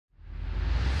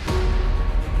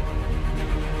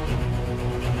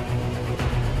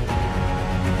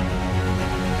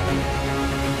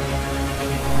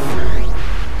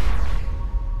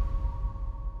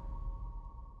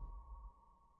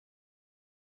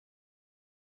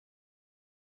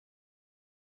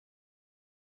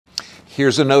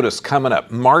Here's a notice coming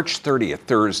up, March 30th,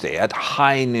 Thursday at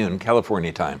high noon,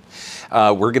 California time.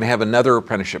 We're going to have another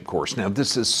apprenticeship course. Now,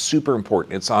 this is super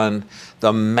important. It's on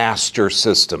the master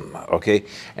system, okay?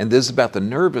 And this is about the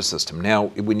nervous system. Now,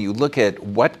 when you look at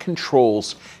what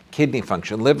controls kidney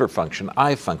function, liver function,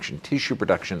 eye function, tissue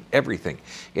production, everything,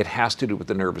 it has to do with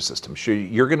the nervous system. So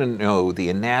you're going to know the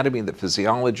anatomy, the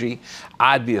physiology,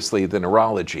 obviously the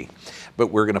neurology, but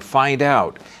we're going to find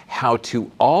out how to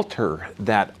alter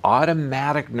that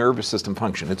automatic nervous system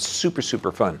function. It's super,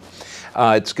 super fun.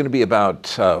 It's going to be about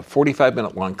a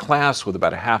 45-minute long class with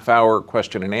about a half-hour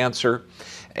question and answer.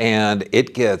 And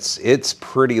it's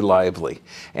pretty lively.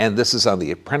 And this is on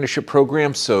the apprenticeship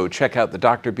program, so check out the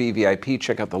DrB VIP,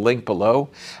 check out the link below.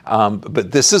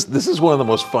 But this is one of the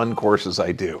most fun courses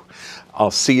I do.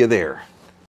 I'll see you there.